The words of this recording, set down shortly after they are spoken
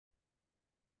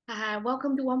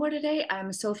Welcome to One Word a Day.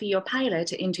 I'm Sophie, your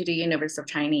pilot into the universe of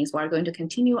Chinese. We're going to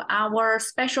continue our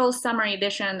special summer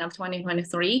edition of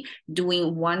 2023,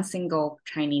 doing one single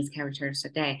Chinese characters a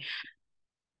day.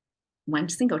 One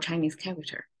single Chinese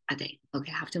character a day.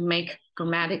 Okay, I have to make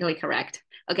grammatically correct.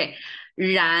 Okay,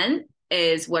 然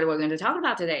is what we're going to talk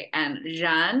about today. And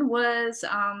然 was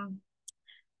kind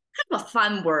of a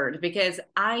fun word because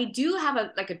I do have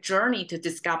a journey to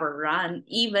discover 然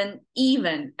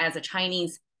even as a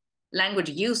Chinese language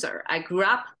user. I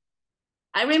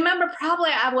remember probably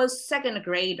I was second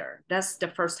grader. That's the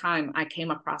first time I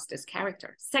came across this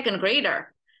character. Second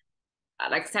grader,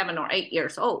 like 7 or 8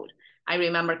 years old. I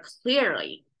remember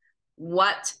clearly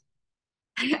what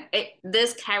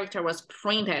this character was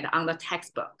printed on the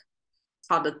textbook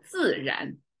called the 自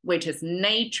然, which is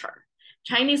nature.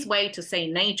 Chinese way to say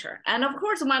nature. And of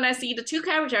course, when I see the two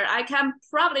characters, I can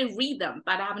probably read them,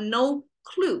 but I have no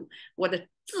clue what the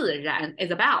自然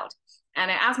is about. And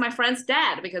I asked my friend's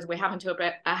dad because we happened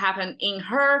to happen in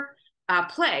her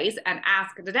place and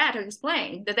asked the dad to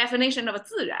explain the definition of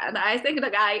自然. I think the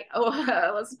guy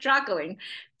was struggling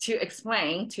to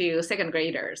explain to second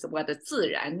graders what the 自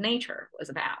然 nature was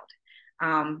about.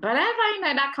 But I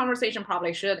find that conversation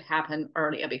probably should happen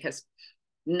earlier because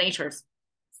nature is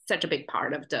such a big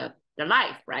part of the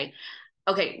life, right?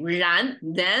 Okay, 然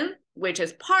then, which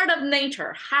is part of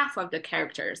nature, half of the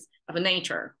characters of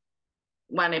nature.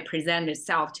 When it presents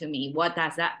itself to me, what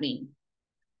does that mean?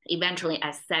 Eventually,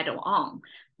 I settle on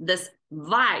this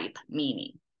vibe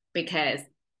meaning because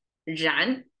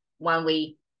然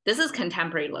this is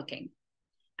contemporary looking,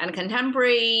 and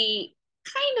contemporary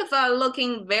kind of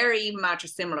looking very much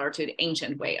similar to the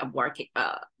ancient way of working,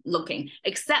 looking,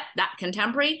 except that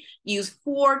contemporary use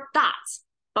 4 dots,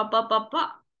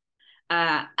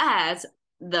 as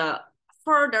the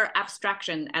further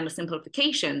abstraction and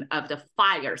simplification of the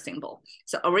fire symbol.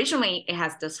 So originally it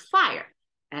has this fire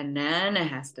and then it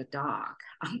has the dog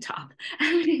on top.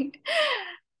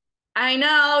 I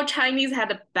know Chinese had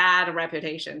a bad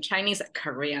reputation. Chinese,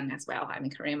 Korean as well. I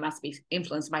mean, Korean must be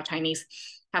influenced by Chinese,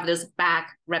 have this bad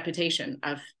reputation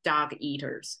of dog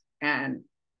eaters. And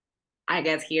I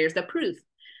guess here's the proof.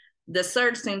 The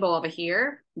third symbol over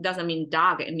here doesn't mean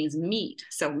dog, it means meat.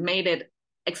 So made it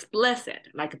explicit,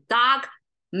 like dog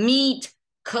meat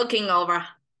cooking over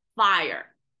fire.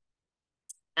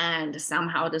 And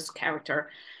somehow this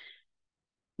character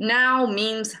now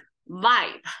means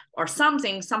vibe or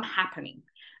something, some happening.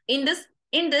 In this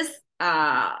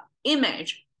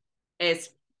image, is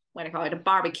what I call it, a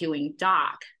barbecuing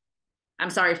dog.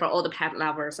 I'm sorry for all the pet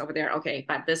lovers over there. Okay,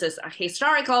 but this is a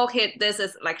historical hit. This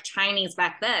is like Chinese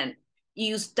back then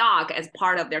used dog as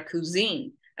part of their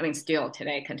cuisine. I mean, still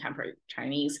today, contemporary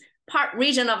Chinese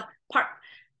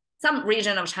some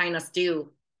region of China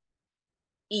still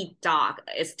eat dog.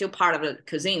 It's still part of the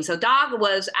cuisine. So dog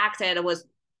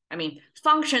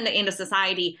functioned in the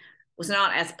society, was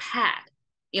not as pet,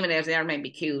 even if there may be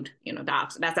cute,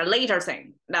 dogs. That's a later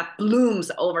thing that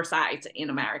blooms oversight in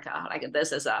America. Like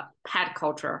this is a pet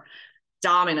culture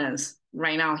dominance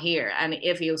right now here. And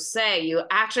if you say you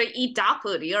actually eat dog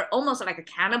food, you're almost like a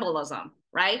cannibalism,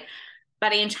 right?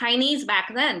 But in Chinese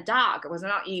back then, dog was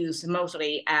not used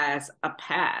mostly as a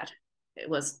pet. It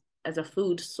was as a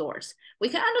food source. We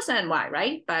can understand why,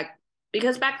 right? But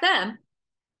because back then,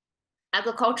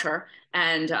 agriculture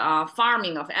and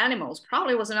farming of animals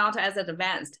probably was not as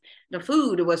advanced. The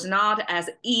food was not as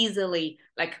easily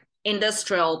like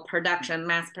industrial production,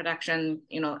 mass production,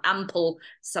 ample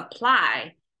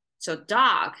supply. So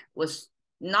dog was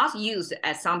not used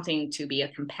as something to be a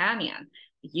companion,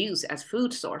 used as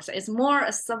food source. It's more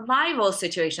a survival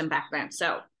situation back then.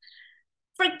 So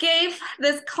forgive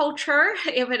this culture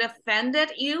if it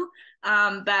offended you,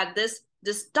 but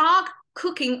this dog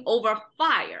cooking over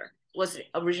fire was the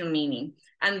original meaning.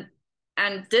 And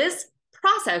this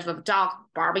process of dog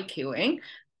barbecuing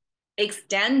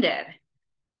extended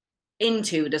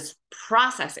into this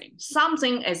processing.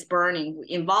 Something is burning,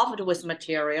 involved with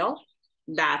material,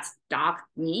 that's dog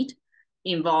meat,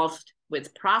 involved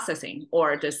with processing,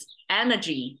 or this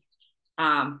energy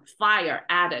fire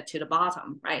added to the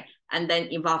bottom, right? And then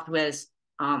involved with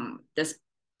this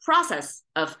process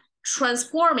of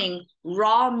transforming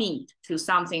raw meat to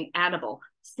something edible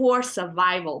for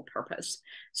survival purpose.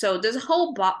 So this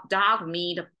whole dog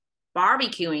meat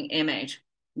barbecuing image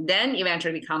then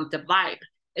eventually becomes the vibe.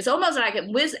 It's almost like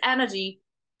with energy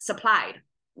supplied.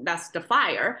 That's the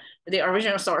fire, the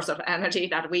original source of energy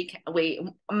that we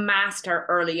master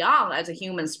early on as a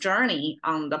human's journey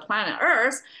on the planet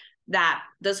Earth, that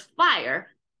this fire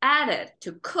added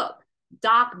to cook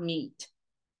dog meat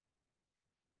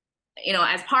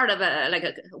as part of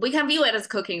we can view it as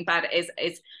cooking, but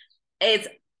it's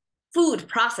food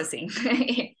processing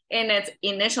in its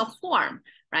initial form,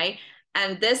 right?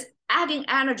 And this adding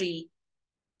energy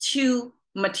to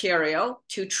material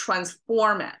to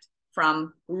transform it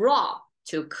from raw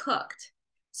to cooked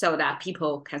so that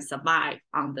people can survive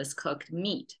on this cooked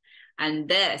meat. And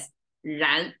this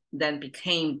ran then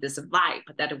became this vibe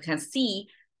that we can see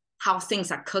how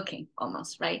things are cooking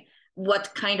almost, right?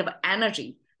 What kind of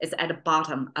energy is at the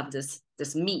bottom of this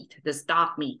meat, this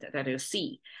dog meat that you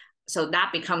see. So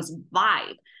that becomes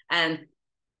vibe. And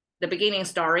the beginning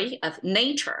story of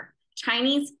nature,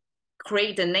 Chinese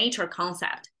create the nature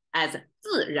concept as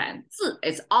自然, 自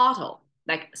is auto,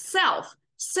 like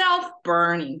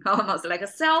self-burning, almost like a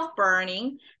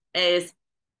self-burning is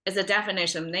a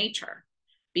definition of nature.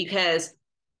 Because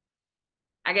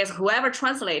I guess whoever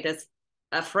translates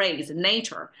a phrase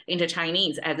nature into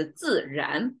Chinese as 自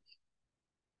然,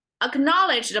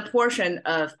 acknowledge the portion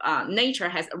of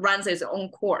nature runs its own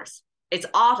course. It's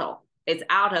auto. It's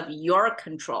out of your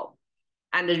control.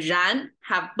 And the ran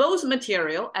have both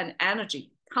material and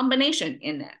energy combination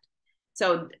in it.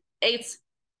 So it's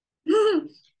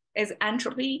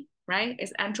entropy, right?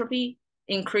 It's entropy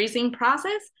increasing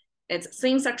process. It's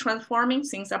things are transforming,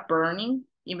 things are burning.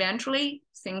 Eventually,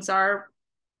 things are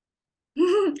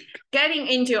getting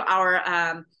into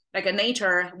our like a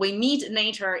nature. We meet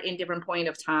nature in different point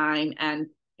of time and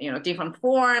different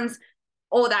forms.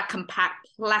 All that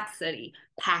complexity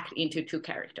packed into two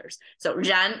characters. So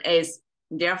ran is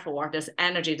therefore this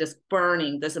energy, this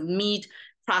burning, this meat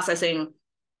processing,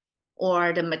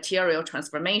 or the material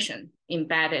transformation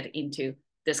embedded into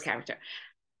this character.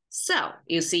 So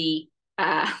you see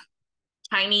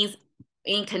Chinese,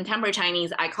 in contemporary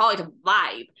Chinese, I call it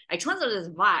vibe. I translate it as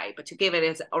vibe to give it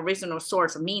its original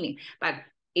source of meaning, but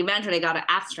eventually got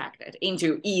abstracted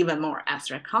into even more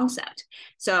abstract concept.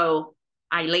 So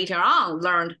I later on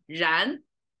learned ran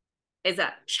is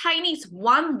a Chinese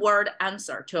one-word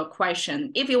answer to a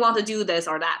question. If you want to do this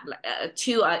or that,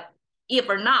 to a if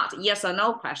or not, yes or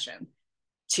no question,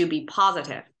 to be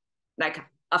positive, like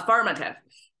affirmative.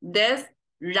 This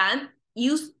ran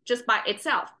used just by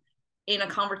itself in a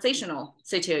conversational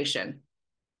situation.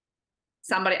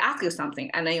 Somebody asks you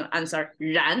something and then you answer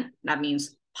ran, that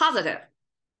means positive.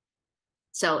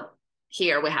 So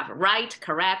here we have right,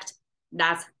 correct,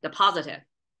 that's the positive.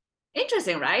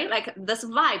 Interesting, right? Like this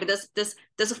vibe,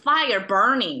 this fire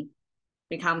burning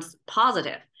becomes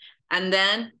positive. And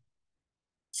then,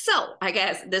 so I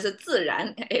guess this 自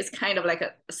然 is kind of like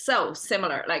so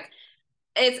similar. Like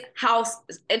it's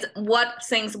what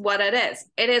things what it is.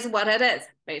 It is what it is,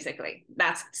 basically.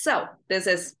 That's so. This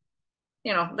is,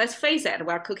 let's face it,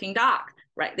 we're cooking dog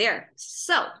right there.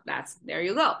 So there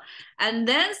you go. And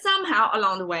then somehow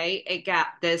along the way, it got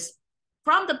this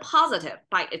from the positive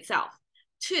by itself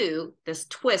to this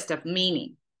twist of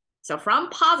meaning. So from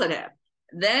positive,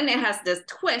 then it has this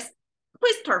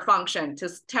twister function to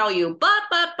tell you,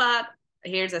 but,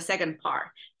 here's the second part.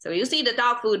 So you see the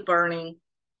dog food burning,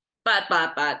 but,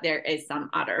 there is some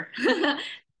other,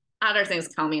 other things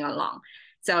coming along.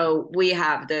 So we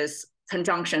have this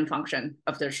conjunction function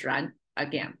of the ran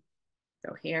again.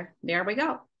 So there we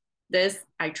go. This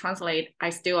I translate,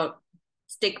 I still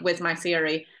stick with my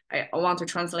theory. I want to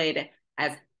translate it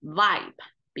as vibe,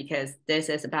 because this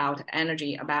is about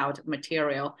energy, about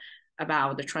material,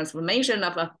 about the transformation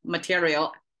of a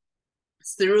material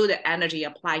through the energy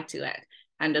applied to it.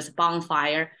 And this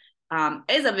bonfire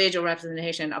is a visual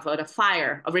representation of what a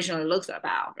fire originally looks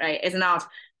about, right? It's not,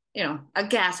 a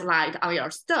gas light on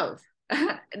your stove.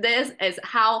 This is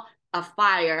how a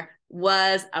fire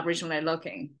was originally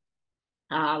looking.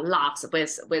 Lots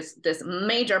with this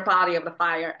major body of the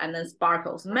fire and then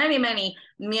sparkles, many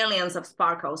millions of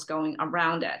sparkles going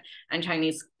around it, and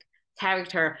Chinese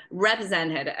character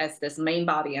represented as this main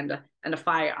body and the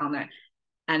fire on it,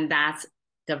 and that's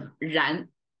the ran.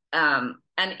 And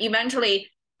eventually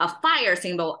a fire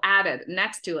symbol added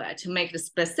next to it to make the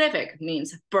specific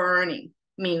means burning,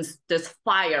 means this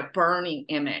fire burning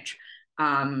image.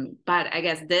 But I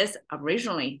guess this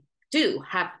originally do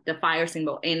have the fire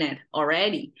symbol in it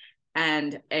already.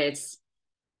 And it's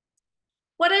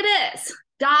what it is,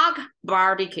 dog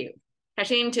barbecue.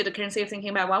 Catch into the currency of thinking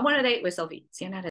about one word a day with Sophie. See you next time.